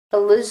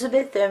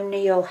Elizabeth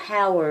O'Neill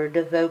Howard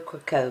of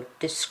Ocracoke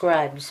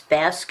describes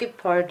basket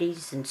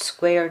parties and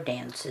square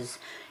dances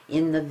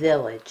in the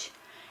village.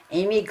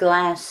 Amy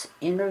Glass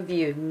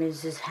interviewed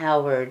Mrs.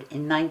 Howard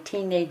in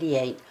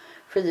 1988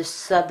 for the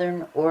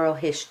Southern Oral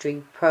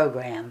History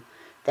program.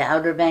 The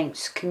Outer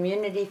Banks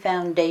Community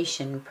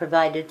Foundation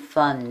provided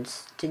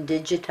funds to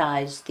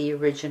digitize the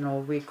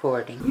original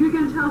recording. You were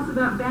going to tell us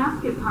about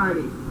basket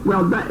parties.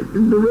 Well, the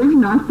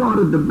reason I thought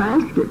of the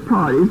basket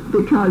parties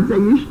because they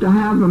used to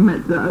have them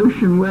at the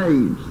Ocean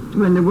Waves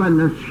when there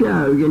wasn't a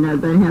show. You know,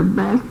 they have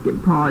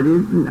basket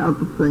parties and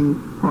other things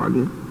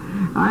parties.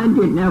 I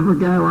didn't ever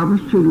go. I was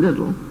too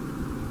little.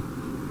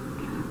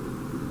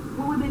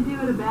 What would they do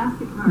at a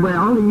basket party?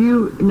 Well,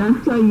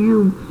 let's say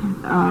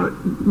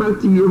both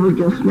of you were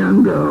just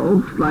young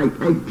girls, like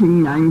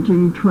 18,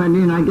 19,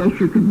 20, and I guess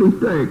you could be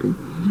 30.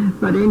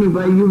 But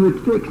anyway, you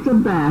would fix a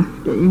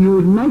basket, and you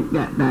would make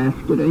that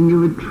basket, and you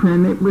would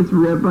trim it with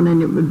ribbon,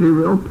 and it would be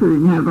real pretty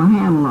and have a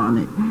handle on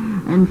it.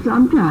 And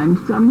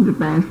sometimes some of the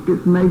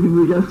baskets maybe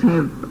would just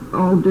have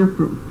all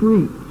different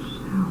fruits,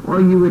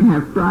 or you would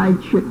have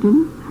fried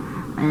chicken,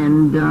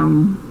 and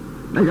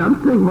I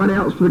don't think what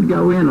else would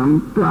go in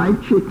them.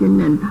 Fried chicken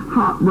and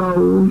hot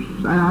rolls.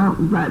 I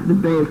don't like the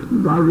best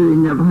because I really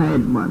never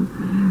had one.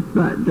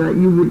 But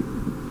you would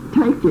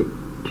take it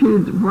to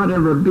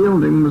whatever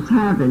building was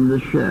having the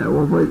show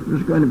or where it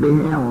was going to be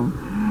held.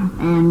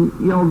 And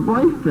your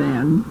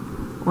boyfriend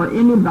or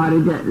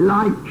anybody that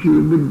liked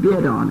you would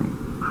bid on it.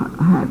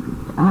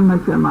 How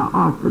much am I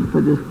offered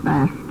for this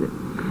basket?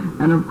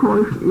 And of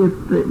course,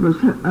 if it was...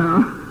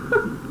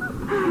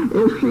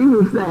 if she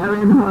was there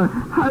and her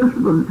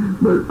husband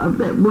was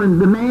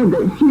the man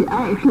that she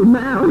actually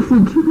married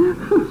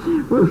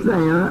was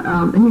there,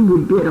 he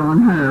would bid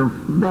on her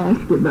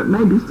basket, but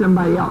maybe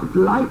somebody else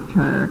liked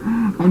her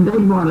and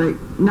they'd want to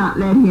not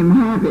let him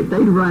have it,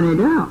 they'd run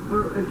it out.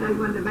 Or if they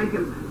wanted to make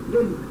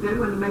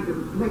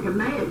him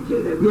mad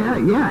too.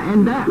 Yeah,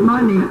 and that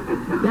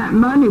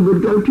money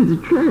would go to the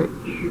church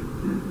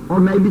or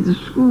maybe the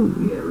school.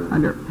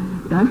 Yeah,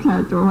 that's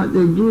what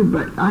they do,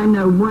 but I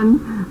know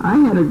I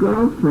had a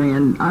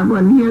girlfriend, I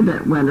wasn't here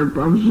that winter,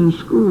 I was in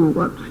school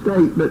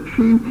upstate, but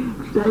she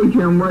stayed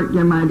here and worked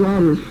in my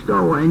daddy's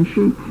store, and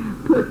she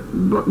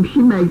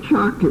made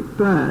chocolate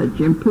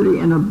fudge and put it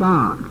in a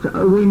box, an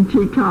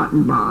ONT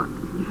cotton box,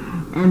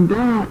 and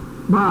that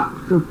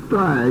box of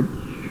fudge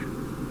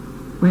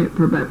went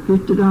for about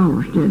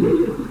 $50, didn't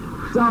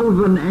it?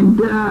 Sullivan and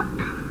Duck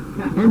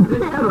and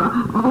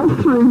Pera, all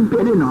three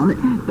bidding on it.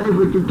 They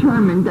were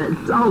determined that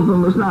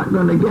Sullivan was not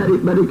going to get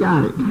it, but he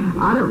got it.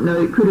 I don't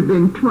know, it could have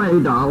been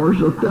 $20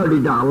 or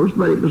 $30,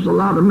 but it was a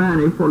lot of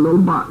money for a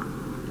little box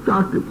of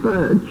chocolate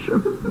fudge.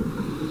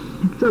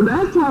 So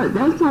that's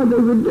how they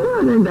would do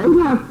it, and they'd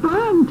have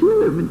fun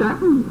too.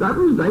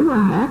 They were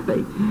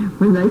happy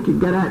when they could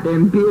get out there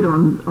and bid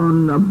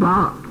on a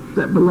box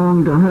that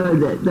belonged to her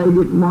that they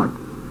didn't want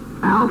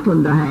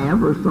Alton to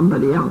have or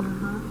somebody else.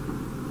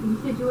 You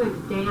said you went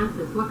to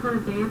dances. What kind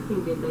of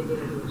dancing did they do?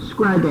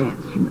 Square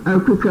dancing.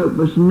 Ocracoke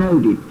was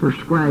noted for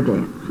square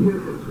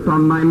dancing.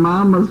 From my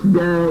mama's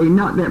day,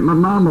 not that my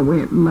mama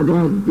went, my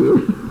dad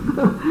did,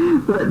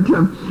 but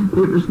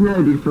it was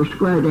noted for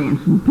square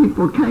dancing.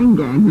 People came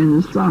down here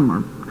in the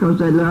summer because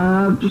they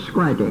loved to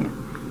square dance.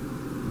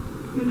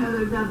 You know,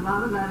 there's a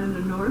lot of that in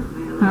the north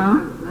now.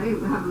 They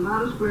have a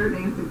lot of square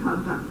dancing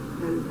comes up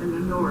in the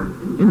north.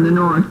 In the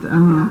north,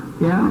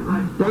 yeah.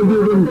 Where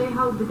would they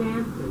hold the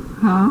dances?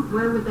 Huh?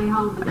 Where would they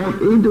hold the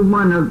dances? At either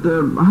one of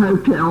the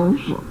hotels.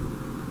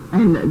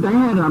 And they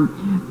had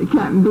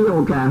Captain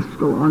Bill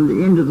Gaskell on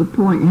the end of the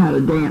point had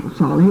a dance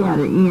hall. He had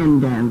an inn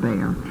down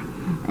there.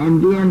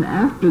 And then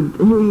after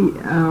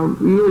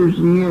years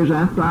and years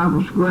after I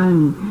was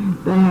grown,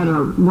 they had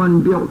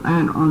one built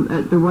out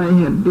at the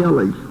Wayhead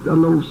Village, a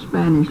little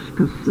Spanish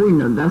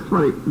casino. That's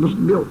what it was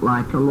built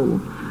like,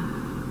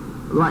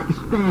 like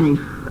Spanish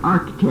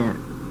architect.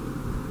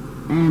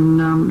 And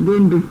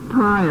then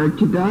prior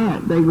to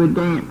that, they would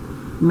dance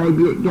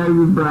maybe at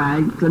Gary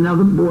Bragg's,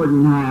 another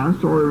boarding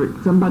house, or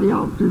at somebody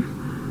else's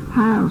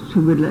house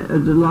who would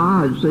the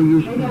lodge. They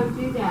don't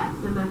do that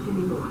so much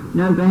anymore.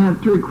 No, they have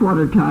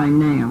three-quarter time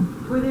now.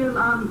 Were there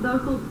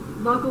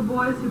local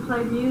boys who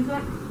played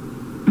music?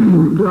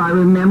 Do I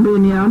remember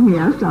any of them?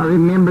 Yes, I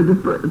remember the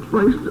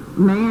first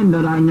man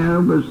that I know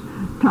was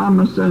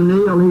Thomas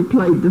O'Neill. He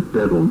played the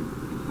fiddle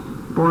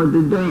for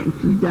the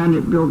dances down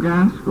at Bill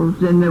Gaskell's.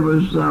 Then there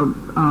was,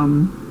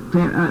 I'm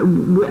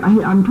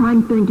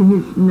trying to think of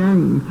his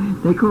name.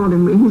 They called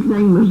him, his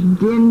name was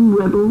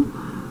Dinwiddle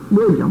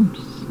Williams,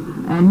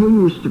 and he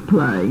used to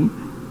play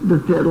the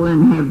fiddle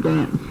and have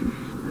dances.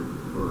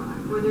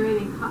 Were there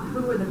any,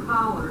 who were the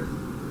callers?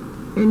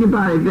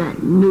 Anybody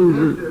that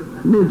knew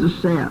the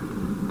set.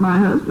 My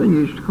husband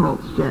used to call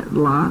the set a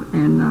lot,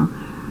 and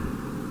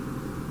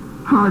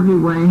Harvey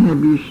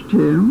Wayhab used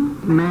to.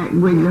 Mac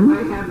Williams.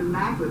 Wayhab and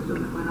Mac was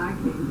when I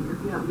came here.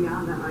 Yeah,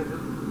 beyond that,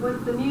 was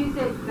the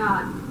music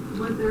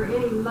was there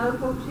any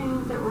local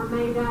tunes that were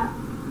made up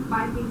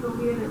by people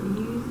here that were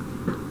used?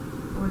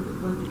 Or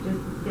was it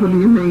just the What do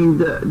you mean,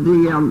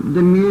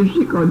 the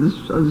music or the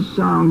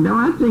song? No,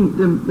 I think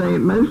they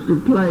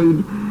mostly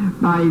played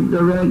by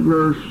the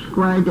regular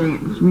square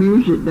dance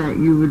music that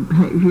you would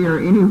hear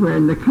anywhere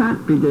in the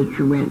country that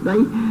you went.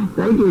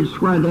 They did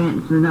square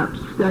dancing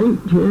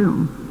upstate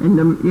too,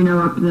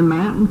 up in the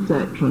mountain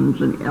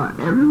sections and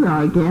everywhere,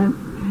 I guess,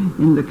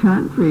 in the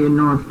country in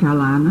North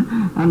Carolina.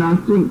 And I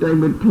think they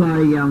would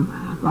play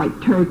like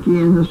Turkey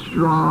in the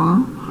Straw.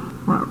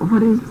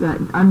 What is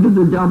that? Under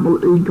the Double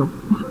Eagle.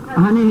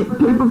 Honey,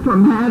 people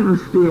from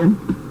Haverstead,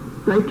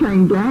 they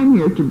came down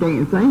here to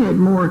dance. They had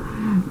more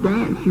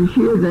dancers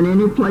here than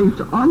any place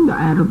on the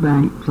Outer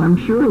Banks. I'm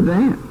sure of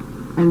that.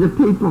 And the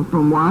people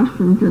from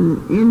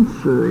Washington,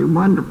 N.C.,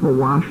 wonderful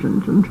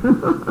Washington,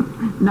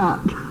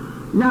 not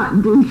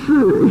D.C.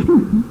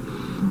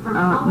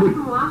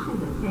 From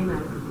Washington came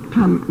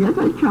over.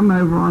 They come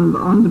over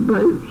on the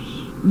boats,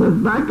 the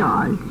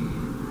bug-eyes.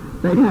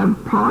 They'd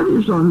have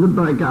parties on the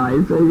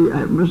bug-eyes.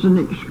 It was an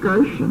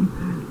excursion.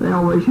 They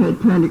always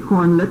had plenty of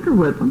corn liquor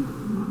with them.